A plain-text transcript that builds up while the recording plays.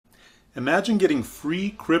Imagine getting free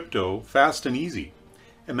crypto fast and easy.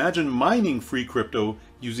 Imagine mining free crypto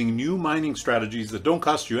using new mining strategies that don't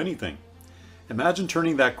cost you anything. Imagine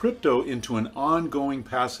turning that crypto into an ongoing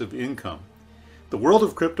passive income. The world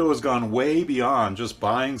of crypto has gone way beyond just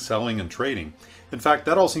buying, selling, and trading. In fact,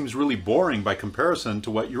 that all seems really boring by comparison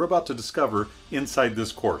to what you're about to discover inside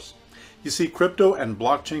this course. You see, crypto and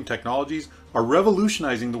blockchain technologies are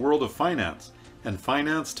revolutionizing the world of finance, and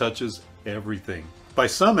finance touches everything. By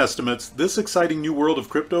some estimates, this exciting new world of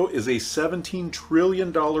crypto is a $17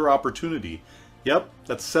 trillion opportunity. Yep,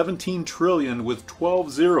 that's 17 trillion with 12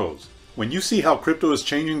 zeros. When you see how crypto is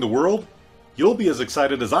changing the world, you'll be as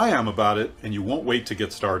excited as I am about it, and you won't wait to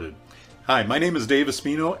get started. Hi, my name is Dave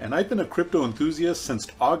Espino, and I've been a crypto enthusiast since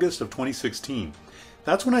August of 2016.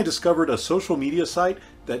 That's when I discovered a social media site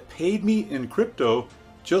that paid me in crypto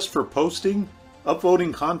just for posting,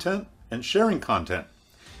 upvoting content, and sharing content.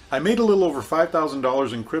 I made a little over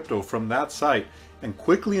 $5,000 in crypto from that site and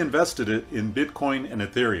quickly invested it in Bitcoin and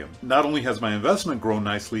Ethereum. Not only has my investment grown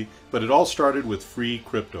nicely, but it all started with free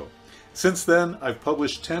crypto. Since then, I've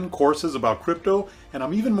published 10 courses about crypto, and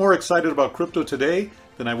I'm even more excited about crypto today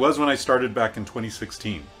than I was when I started back in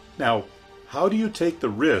 2016. Now, how do you take the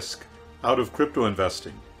risk out of crypto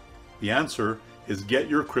investing? The answer is get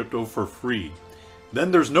your crypto for free.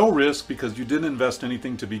 Then there's no risk because you didn't invest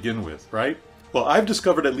anything to begin with, right? Well, I've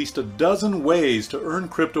discovered at least a dozen ways to earn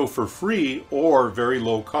crypto for free or very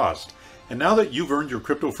low cost. And now that you've earned your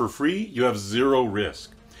crypto for free, you have zero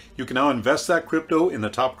risk. You can now invest that crypto in the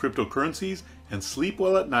top cryptocurrencies and sleep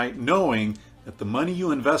well at night knowing that the money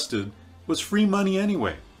you invested was free money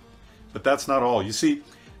anyway. But that's not all. You see,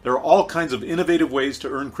 there are all kinds of innovative ways to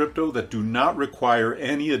earn crypto that do not require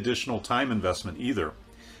any additional time investment either.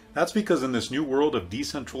 That's because in this new world of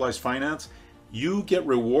decentralized finance, you get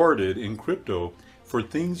rewarded in crypto for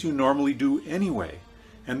things you normally do anyway.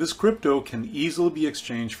 And this crypto can easily be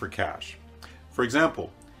exchanged for cash. For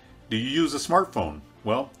example, do you use a smartphone?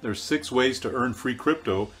 Well, there's 6 ways to earn free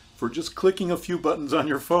crypto for just clicking a few buttons on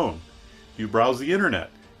your phone. Do you browse the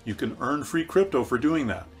internet? You can earn free crypto for doing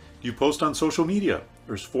that. Do you post on social media?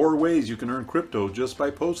 There's 4 ways you can earn crypto just by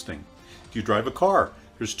posting. Do you drive a car?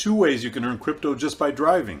 There's 2 ways you can earn crypto just by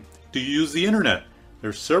driving. Do you use the internet?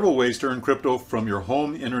 There's several ways to earn crypto from your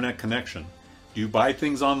home internet connection. Do you buy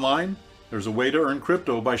things online? There's a way to earn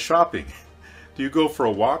crypto by shopping. Do you go for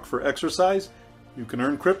a walk for exercise? You can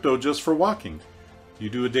earn crypto just for walking. You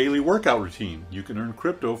do a daily workout routine. You can earn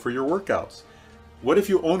crypto for your workouts. What if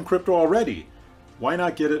you own crypto already? Why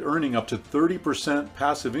not get it earning up to 30%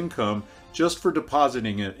 passive income just for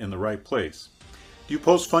depositing it in the right place? Do you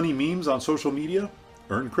post funny memes on social media?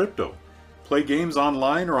 Earn crypto. Play games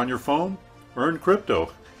online or on your phone? Earn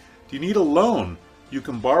crypto. Do you need a loan? You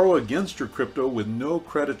can borrow against your crypto with no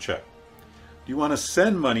credit check. Do you want to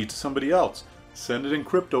send money to somebody else? Send it in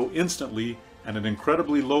crypto instantly at an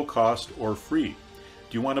incredibly low cost or free.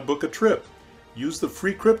 Do you want to book a trip? Use the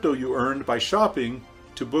free crypto you earned by shopping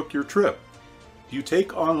to book your trip. Do you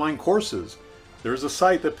take online courses? There's a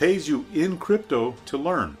site that pays you in crypto to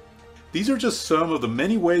learn. These are just some of the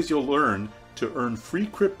many ways you'll learn to earn free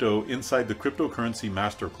crypto inside the Cryptocurrency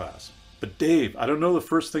Masterclass. But Dave, I don't know the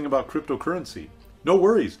first thing about cryptocurrency. No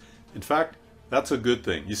worries. In fact, that's a good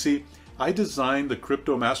thing. You see, I designed the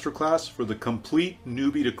Crypto Masterclass for the complete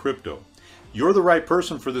newbie to crypto. You're the right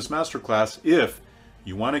person for this masterclass if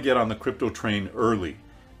you want to get on the crypto train early,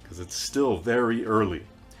 because it's still very early.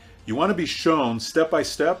 You want to be shown step by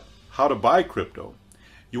step how to buy crypto.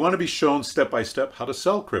 You want to be shown step by step how to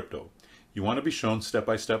sell crypto. You want to be shown step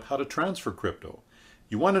by step how to transfer crypto.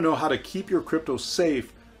 You want to know how to keep your crypto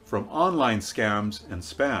safe from online scams and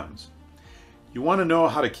spams. You want to know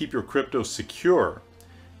how to keep your crypto secure.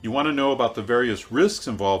 You want to know about the various risks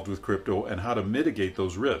involved with crypto and how to mitigate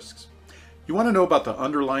those risks. You want to know about the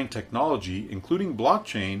underlying technology, including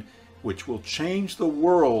blockchain, which will change the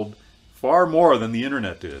world far more than the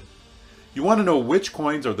internet did. You want to know which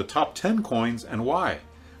coins are the top 10 coins and why.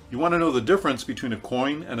 You want to know the difference between a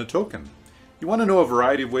coin and a token. You want to know a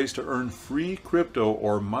variety of ways to earn free crypto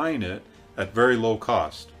or mine it at very low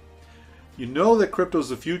cost. You know that crypto is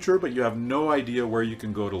the future, but you have no idea where you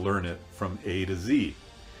can go to learn it from A to Z.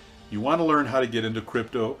 You want to learn how to get into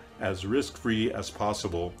crypto as risk-free as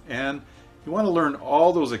possible, and you want to learn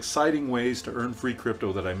all those exciting ways to earn free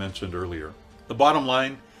crypto that I mentioned earlier. The bottom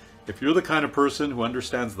line, if you're the kind of person who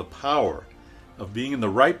understands the power of being in the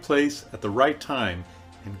right place at the right time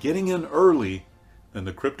and getting in early, then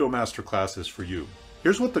the Crypto Masterclass is for you.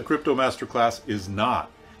 Here's what the Crypto Masterclass is not.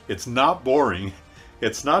 It's not boring.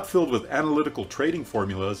 It's not filled with analytical trading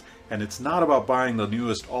formulas, and it's not about buying the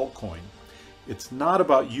newest altcoin. It's not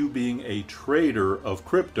about you being a trader of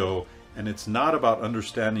crypto. and it's not about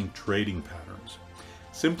understanding trading patterns.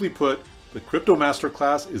 Simply put, the Crypto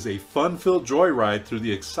Masterclass is a fun-filled joyride through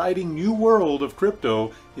the exciting new world of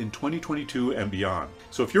crypto in 2022 and beyond.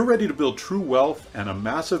 So if you're ready to build true wealth and a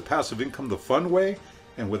massive passive income the fun way,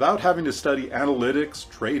 and without having to study analytics,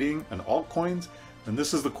 trading, and altcoins, then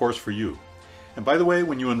this is the course for you. And by the way,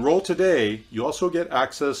 when you enroll today, you also get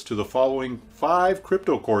access to the following 5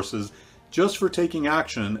 crypto courses just for taking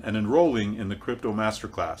action and enrolling in the Crypto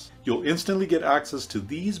Masterclass. You'll instantly get access to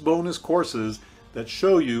these bonus courses that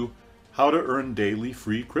show you how to earn daily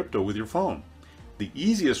free crypto with your phone, the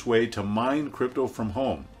easiest way to mine crypto from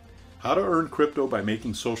home, how to earn crypto by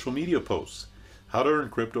making social media posts, how to earn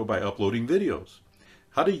crypto by uploading videos,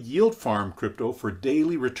 how to yield farm crypto for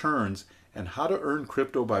daily returns, and how to earn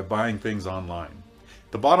crypto by buying things online.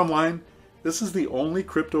 The bottom line, this is the only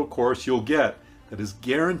crypto course you'll get that is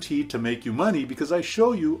guaranteed to make you money because I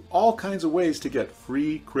show you all kinds of ways to get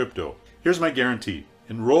free crypto. Here's my guarantee.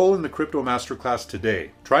 Enroll in the Crypto Masterclass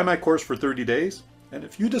today. Try my course for 30 days, and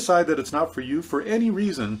if you decide that it's not for you for any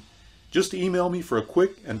reason, just email me for a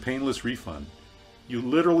quick and painless refund. You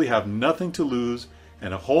literally have nothing to lose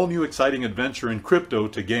and a whole new exciting adventure in crypto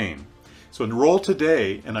to gain. So enroll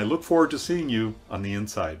today, and I look forward to seeing you on the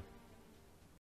inside.